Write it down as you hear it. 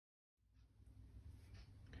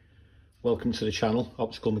welcome to the channel.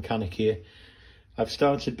 Optical Mechanic here. I've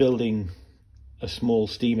started building a small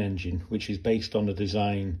steam engine which is based on a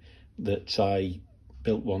design that I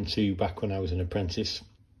built one to back when I was an apprentice.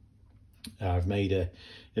 I've made a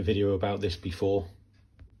video about this before.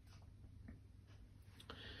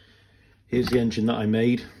 Here's the engine that I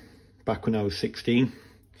made back when I was 16,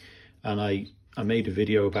 and I made a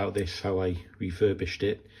video about this, how I refurbished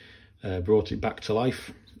it, brought it back to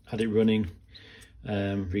life, had it running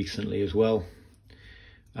recently as well,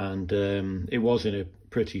 and it was in a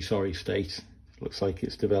pretty sorry state. Looks like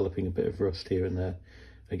it's developing a bit of rust here and there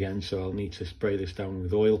again, so I'll need to spray this down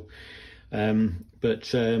with oil.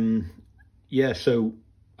 Yeah, so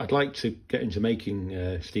I'd like to get into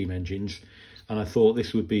making steam engines, and I thought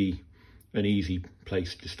this would be an easy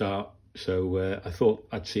place to start. So I thought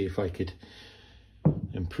I'd see if I could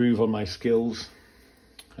improve on my skills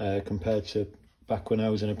compared to back when I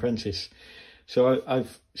was an apprentice. So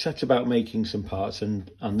I've set about making some parts,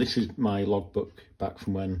 and this is my logbook back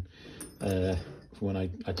from when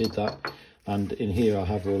I did that. And in here I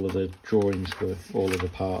have all of the drawings for all of the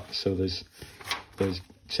parts. So there's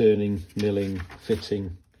turning, milling,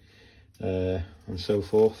 fitting, and so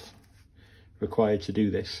forth required to do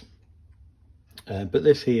this. But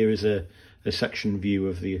this here is a section view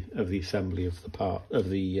of the assembly of the part of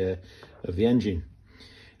the engine.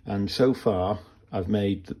 And so far I've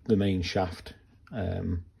made the main shaft,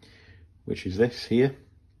 which is this here.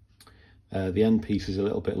 The end piece is a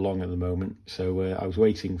little bit long at the moment, so I was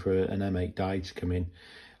waiting for an M8 die to come in.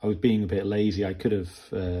 I was being a bit lazy. I could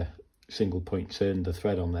have single point turned the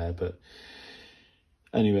thread on there, but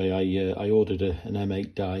anyway, I ordered an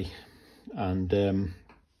M8 die, and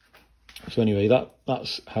so anyway,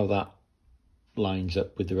 that's how that lines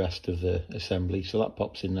up with the rest of the assembly. So that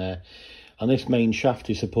pops in there, and this main shaft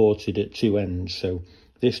is supported at two ends. So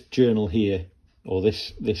this journal here, or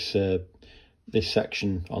this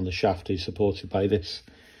section on the shaft, is supported by this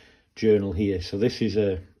journal here. So this is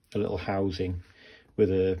a little housing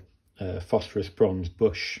with a phosphorus bronze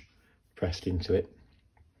bush pressed into it,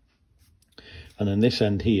 and then this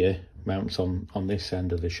end here mounts on this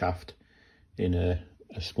end of the shaft in a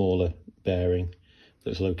smaller bearing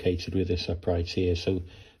that's located with this upright here. So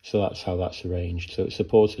that's how that's arranged. So it's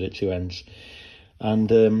supported at two ends,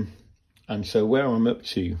 and so where I'm up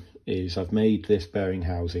to is I've made this bearing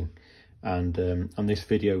housing, and this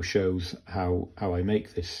video shows how I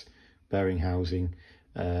make this bearing housing,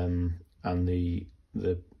 and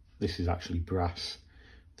this is actually brass,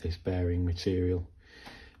 this bearing material,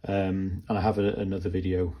 and I have another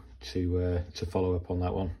video to follow up on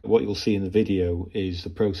that one. What you'll see in the video is the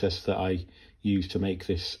process that I use to make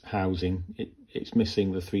this housing. It's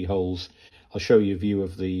missing the 3 holes. I'll show you a view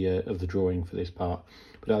of the drawing for this part,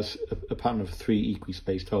 but it has a pattern of 3 equally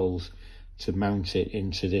spaced holes to mount it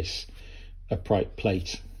into this upright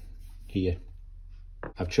plate here.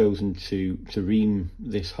 I've chosen to ream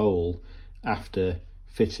this hole after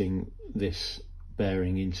fitting this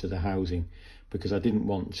bearing into the housing, because I didn't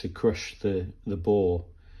want to crush the bore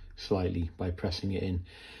slightly by pressing it in.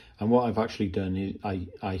 And what I've actually done is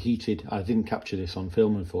I didn't capture this on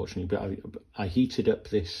film unfortunately, but I heated up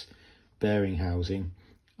this bearing housing,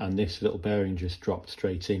 and this little bearing just dropped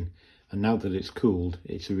straight in, and now that it's cooled,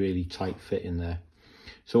 it's a really tight fit in there.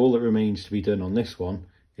 So all that remains to be done on this one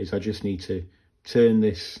is I just need to turn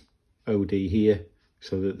this OD here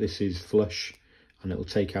so that this is flush, and it'll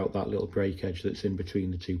take out that little break edge that's in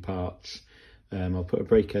between the 2 parts. I'll put a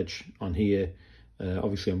break edge on here.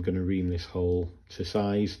 Obviously I'm going to ream this hole to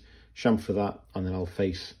size, chamfer that, and then I'll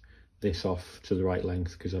face this off to the right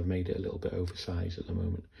length because I've made it a little bit oversized at the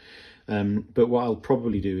moment. But what I'll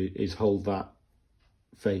probably do is hold that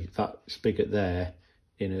spigot there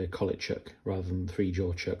in a collet chuck rather than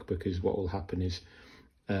 3-jaw chuck, because what will happen is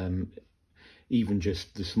even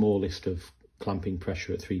just the smallest of clamping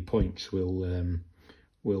pressure at 3 points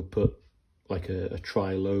will put like a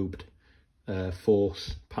tri-lobed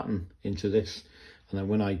force pattern into this, and then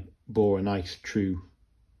when I bore a nice true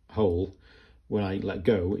hole, when I let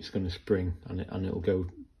go, it's going to spring and it'll go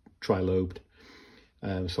tri-lobed.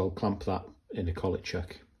 So I'll clamp that in a collet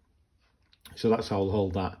chuck. So that's how I'll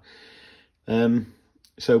hold that.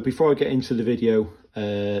 So before I get into the video,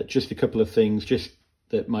 just a couple of things just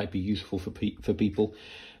that might be useful for people.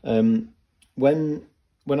 Sometimes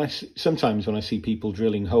when I see people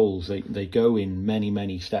drilling holes, they go in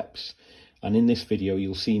many steps, and in this video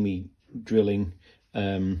you'll see me drilling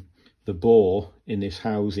the bore in this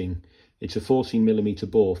housing. It's a 14mm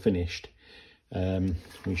bore finished. Let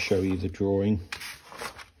me show you the drawing.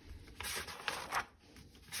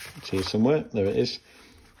 It's here somewhere. There it is.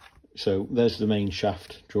 So there's the main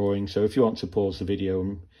shaft drawing. So if you want to pause the video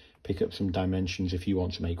and pick up some dimensions. If you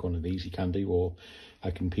want to make one of these, you can do, or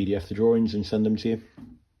I can PDF the drawings and send them to you.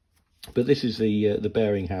 But this is the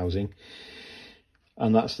bearing housing,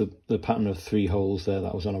 and that's the pattern of 3 holes there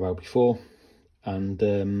that I was on about before. And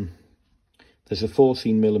there's a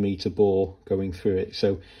 14mm bore going through it,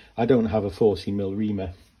 so I don't have a 14mm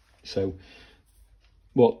reamer. So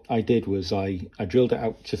what I did was I drilled it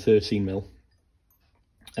out to 13mm,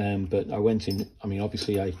 but I went in, I mean,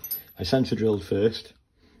 obviously I centre drilled first,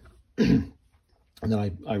 and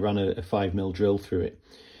then I ran a 5mm drill through it,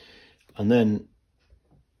 and then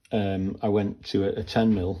I went to a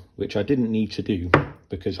 10mm, which I didn't need to do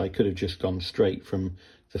because I could have just gone straight from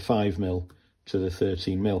the 5mm to the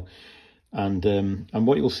 13mm. And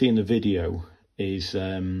what you'll see in the video is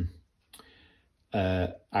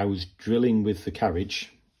I was drilling with the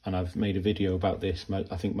carriage, and I've made a video about this.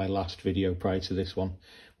 I think my last video prior to this one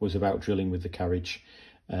was about drilling with the carriage,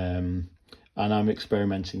 and I'm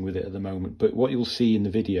experimenting with it at the moment. But what you'll see in the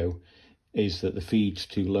video is that the feed's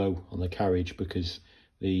too low on the carriage because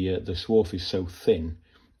the swarf is so thin,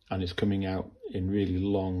 and it's coming out in really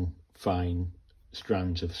long, fine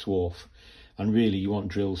strands of swarf. And really, you want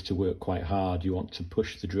drills to work quite hard. You want to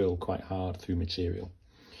push the drill quite hard through material.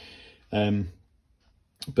 But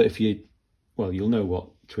if you, well, you'll know what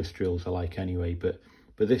twist drills are like anyway. But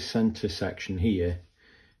this centre section here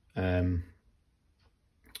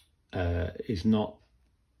is not.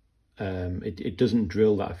 It doesn't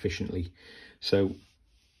drill that efficiently. So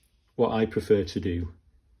what I prefer to do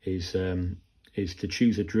is to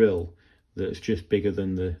choose a drill that's just bigger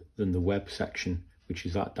than the web section, which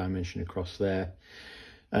is that dimension across there.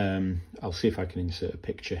 I'll see if I can insert a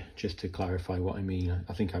picture just to clarify what I mean.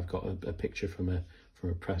 I think I've got a picture from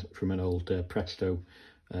an old Presto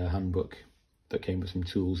handbook that came with some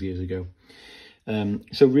tools years ago.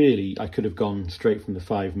 So really, I could have gone straight from the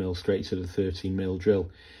 5mm straight to the 13mm drill.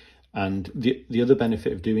 And the other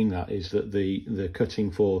benefit of doing that is that the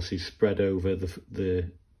cutting force is spread over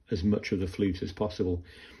as much of the flute as possible,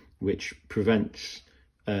 which prevents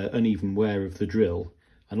uneven wear of the drill,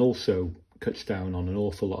 and also cuts down on an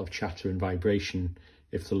awful lot of chatter and vibration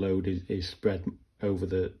if the load is spread over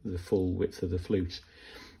the full width of the flute.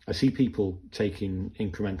 I see people taking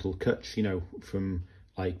incremental cuts, you know, from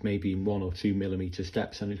like maybe 1 or 2mm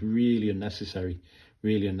steps, and it's really unnecessary,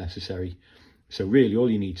 really unnecessary. So really all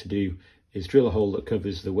you need to do is drill a hole that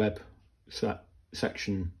covers the web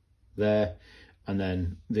section there, and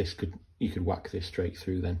then you could whack this straight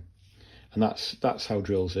through then. And that's how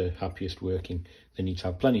drills are happiest working. They need to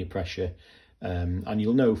have plenty of pressure, and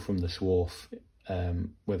you'll know from the swarf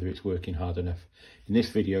whether it's working hard enough. In this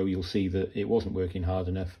video, you'll see that it wasn't working hard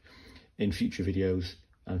enough. In future videos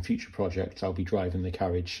and future projects, I'll be driving the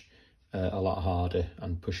carriage a lot harder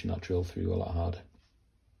and pushing that drill through a lot harder.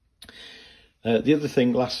 The other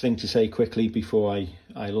thing, last thing to say quickly before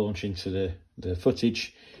I launch into the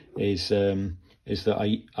footage is that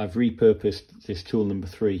I've repurposed this tool number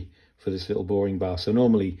 3 for this little boring bar. So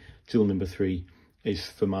normally tool number 3 is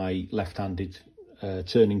for my left-handed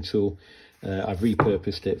turning tool. I've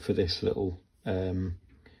repurposed it for this little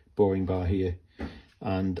boring bar here,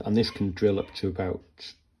 and this can drill up to about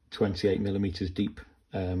 28mm deep,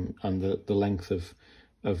 and the length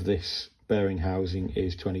of this bearing housing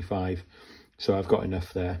is 25, so I've got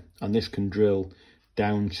enough there. And this can drill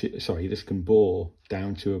down to, sorry, this can bore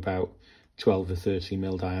down to about 12 or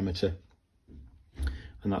 13mm diameter,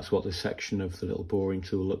 and that's what the section of the little boring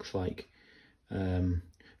tool looks like.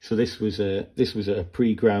 So this was a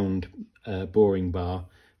pre-ground boring bar,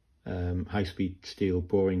 high-speed steel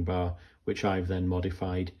boring bar, which I've then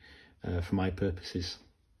modified for my purposes.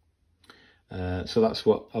 So that's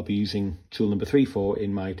what I'll be using tool number 3 for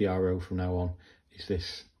in my DRO from now on, is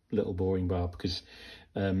this little boring bar, because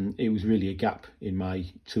it was really a gap in my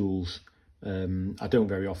tools. I don't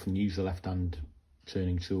very often use the left-hand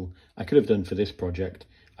turning tool. I could have done for this project.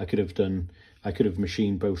 I could have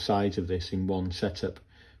machined both sides of this in one setup,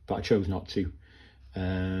 but I chose not to.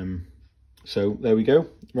 So there we go.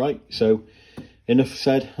 Right, so enough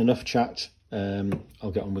said, enough chat.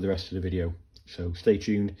 I'll get on with the rest of the video. So stay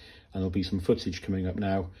tuned, and there'll be some footage coming up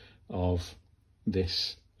now of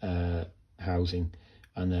this housing,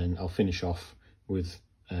 and then I'll finish off with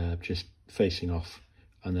just facing off,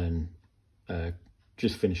 and then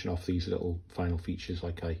just finishing off these little final features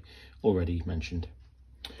like I already mentioned.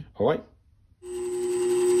 All right.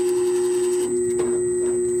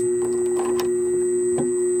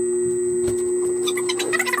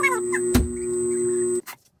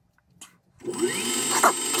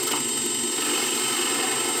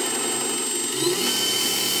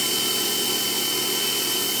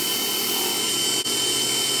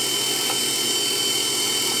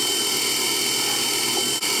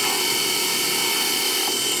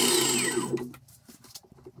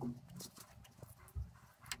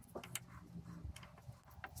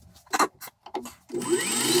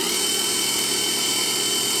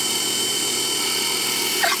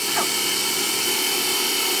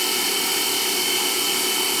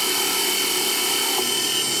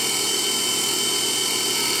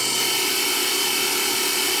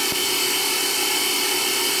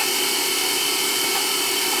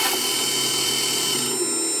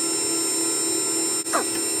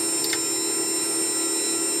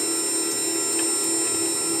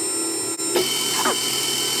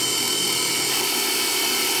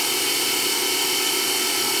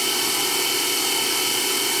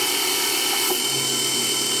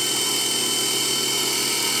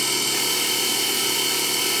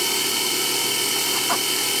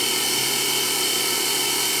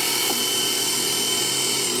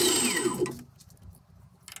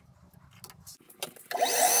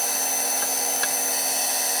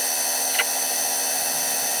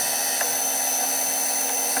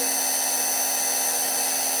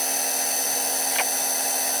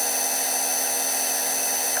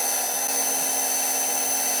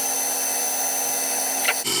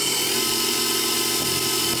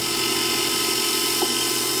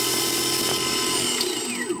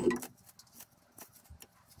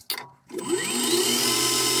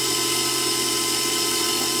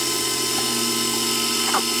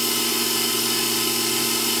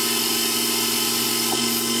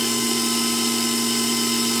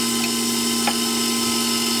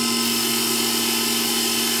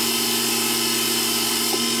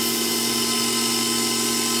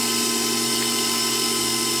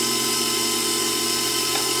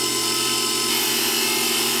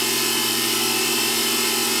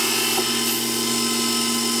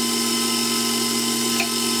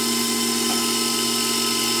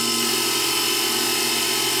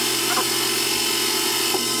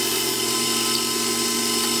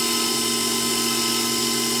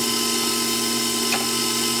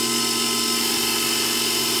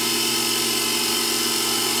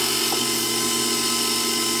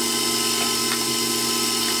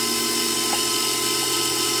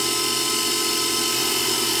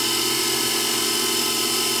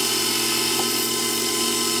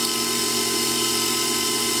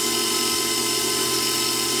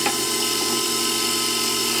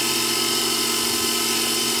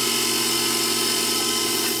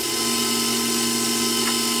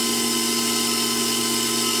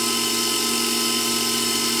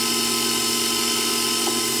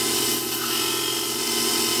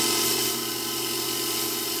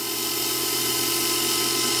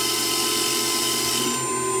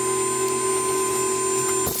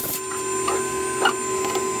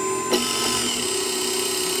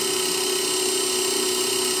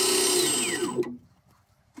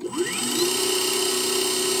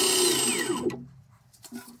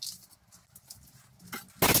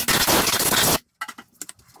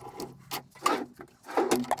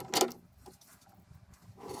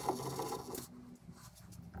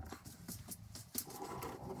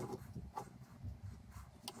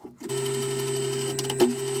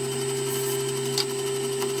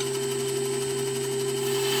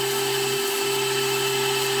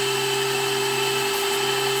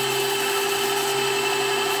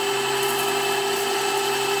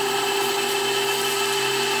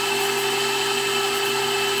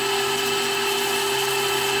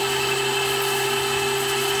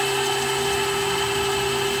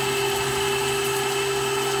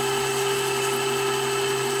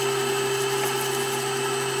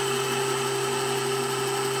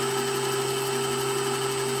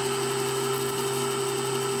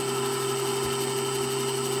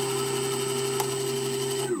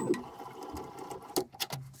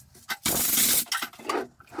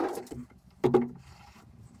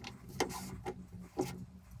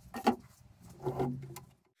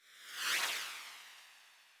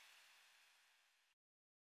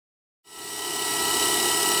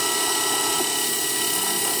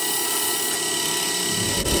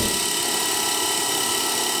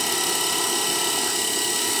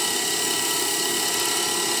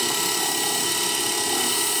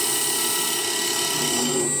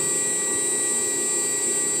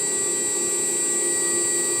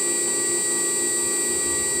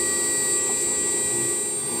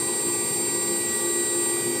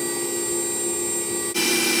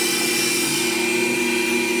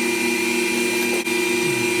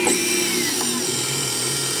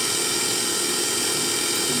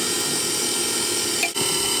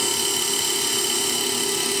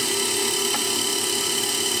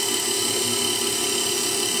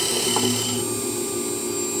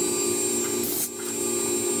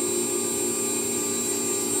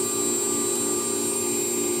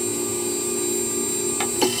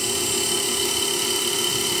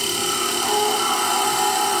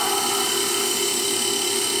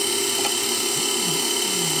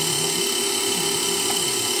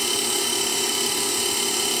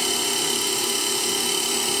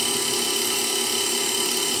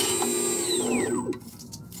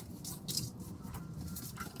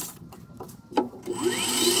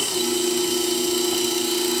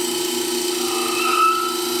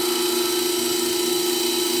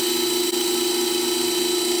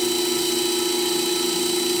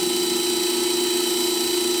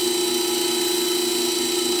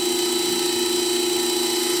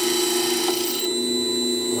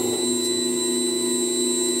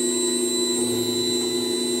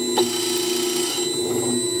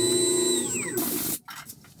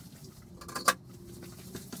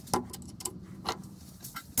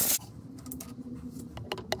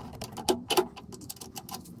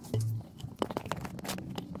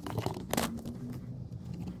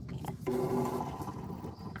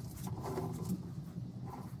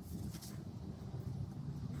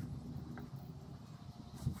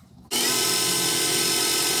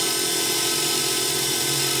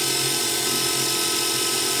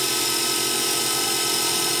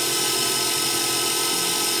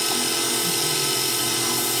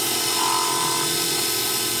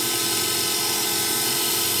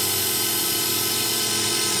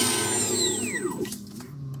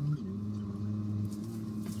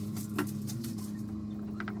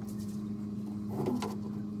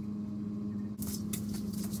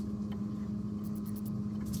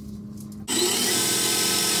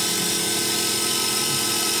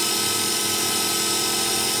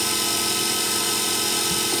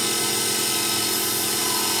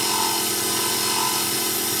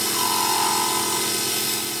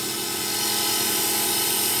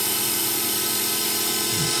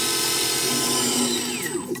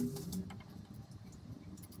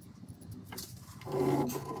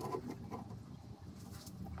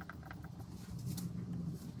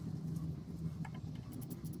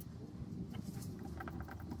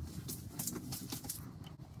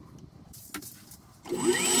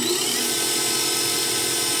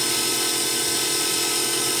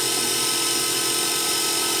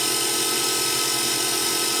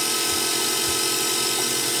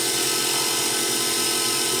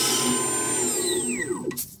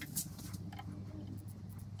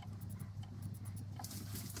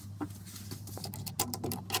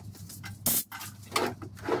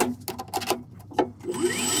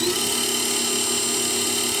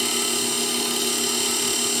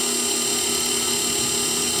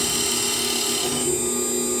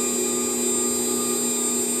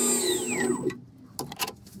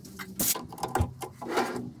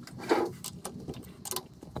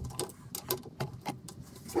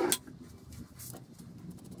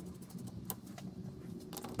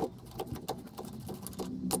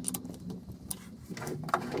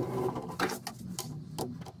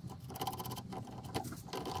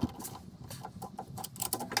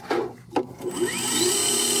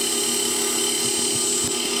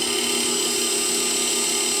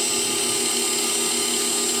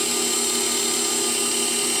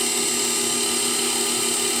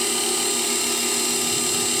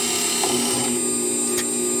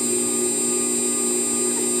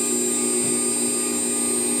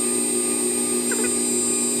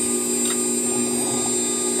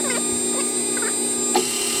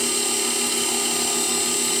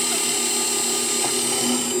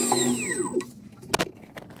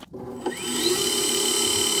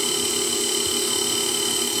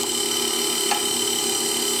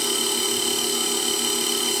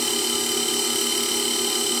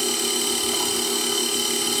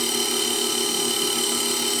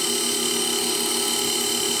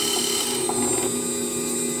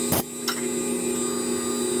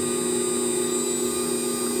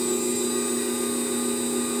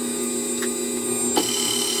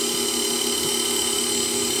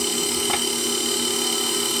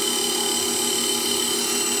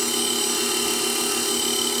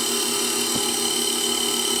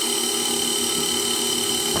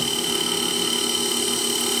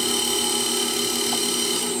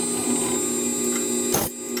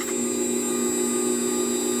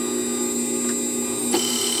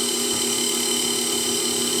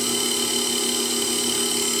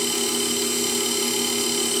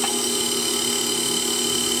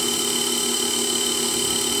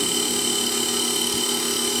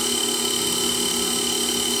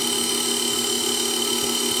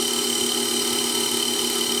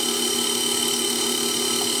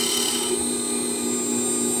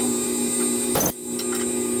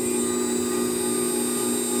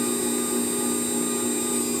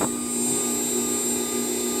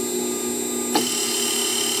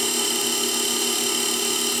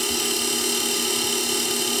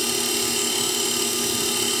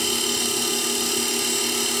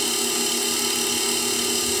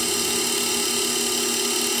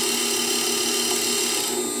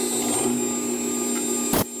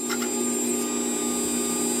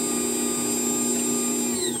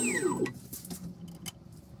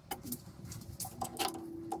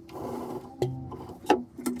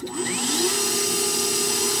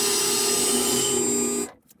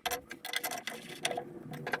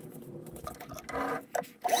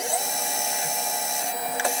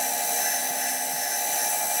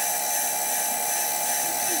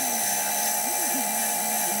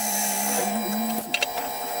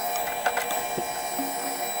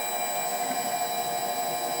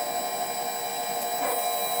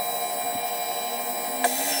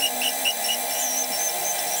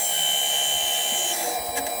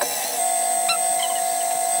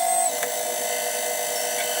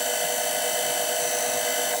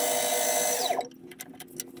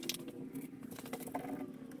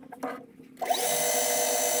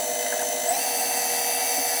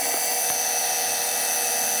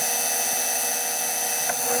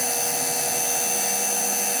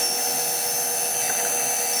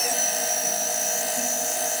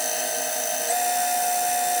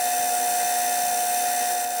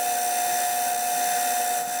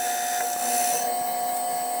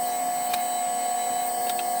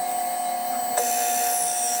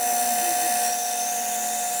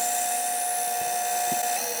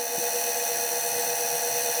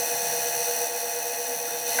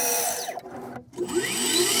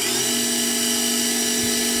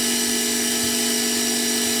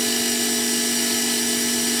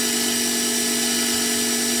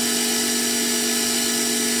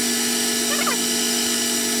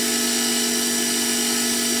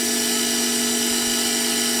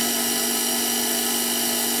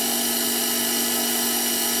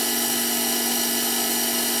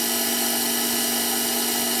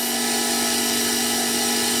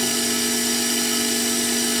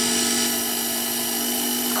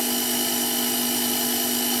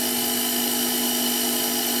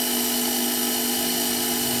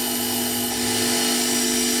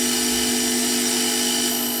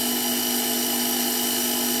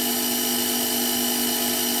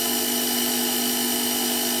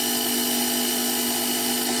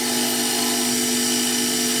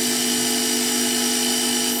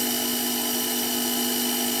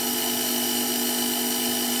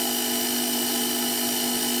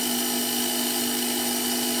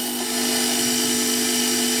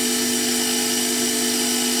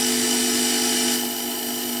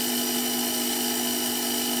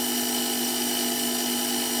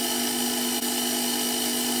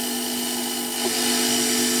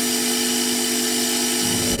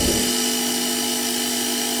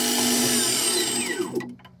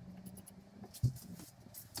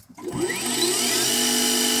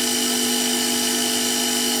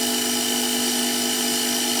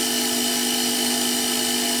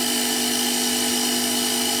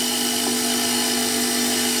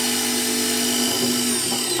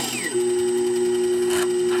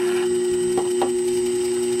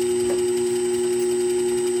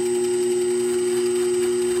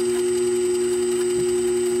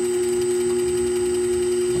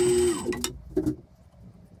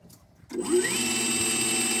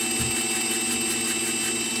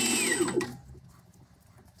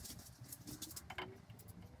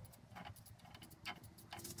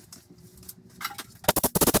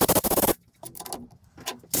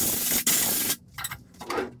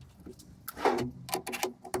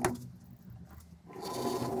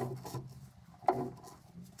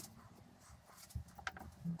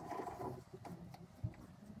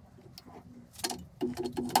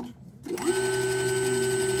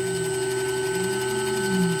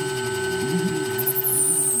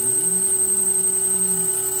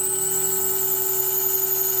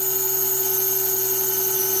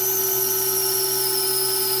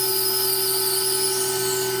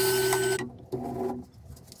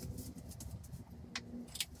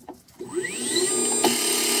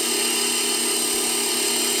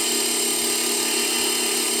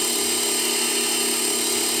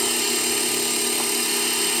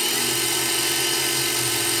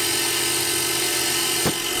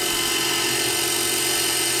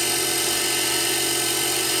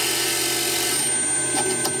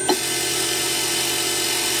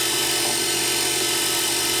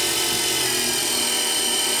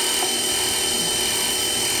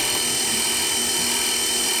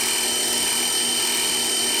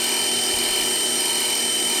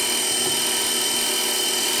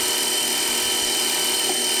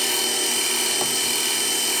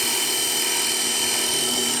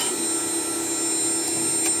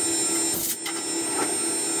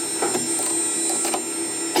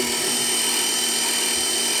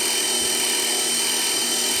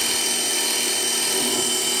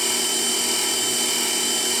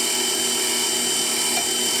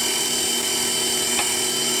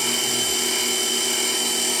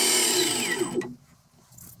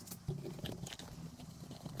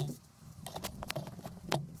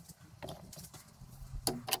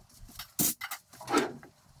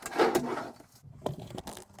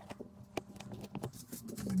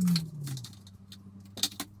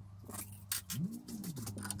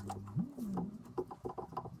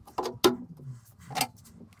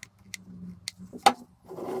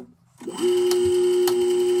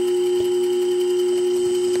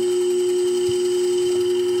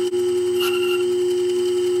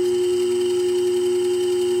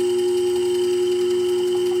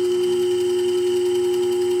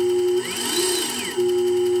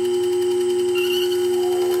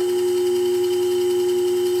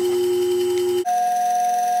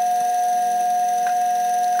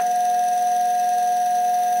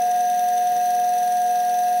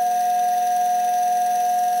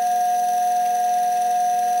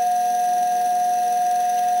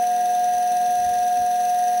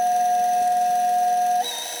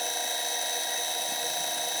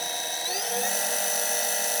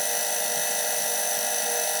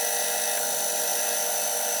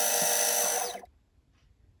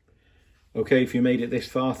 Okay, if you made it this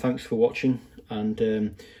far, thanks for watching.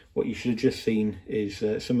 And what you should have just seen is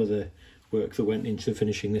some of the work that went into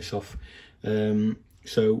finishing this off.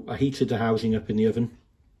 So I heated the housing up in the oven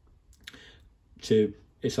to,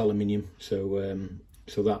 it's aluminium, so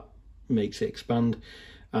so that makes it expand,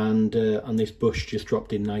 and this bush just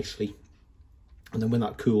dropped in nicely. And then when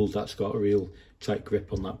that cools, that's got a real tight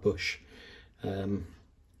grip on that bush, so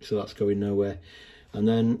that's going nowhere. And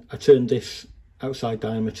then I turned this outside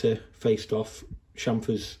diameter faced off,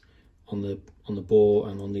 chamfers on the bore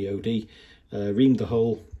and on the OD, reamed the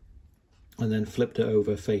hole, and then flipped it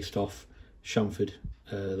over faced off, chamfered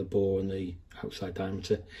the bore and the outside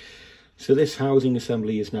diameter. So this housing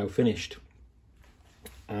assembly is now finished,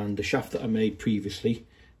 and the shaft that I made previously,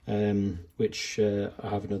 which I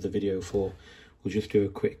have another video for, we'll just do a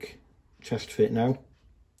quick test fit now.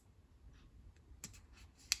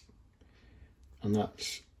 And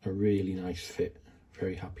that's a really nice fit,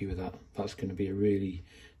 very happy with that. That's going to be a really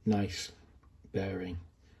nice bearing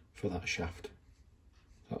for that shaft.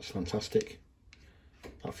 That's fantastic.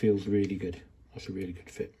 That feels really good. That's a really good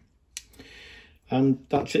fit. And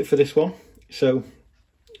that's it for this one. So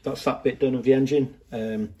that's that bit done of the engine.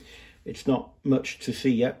 It's not much to see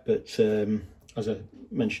yet, but as I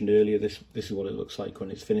mentioned earlier, this is what it looks like when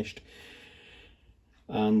it's finished.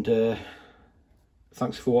 And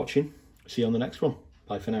thanks for watching. See you on the next one.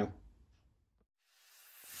 Bye for now.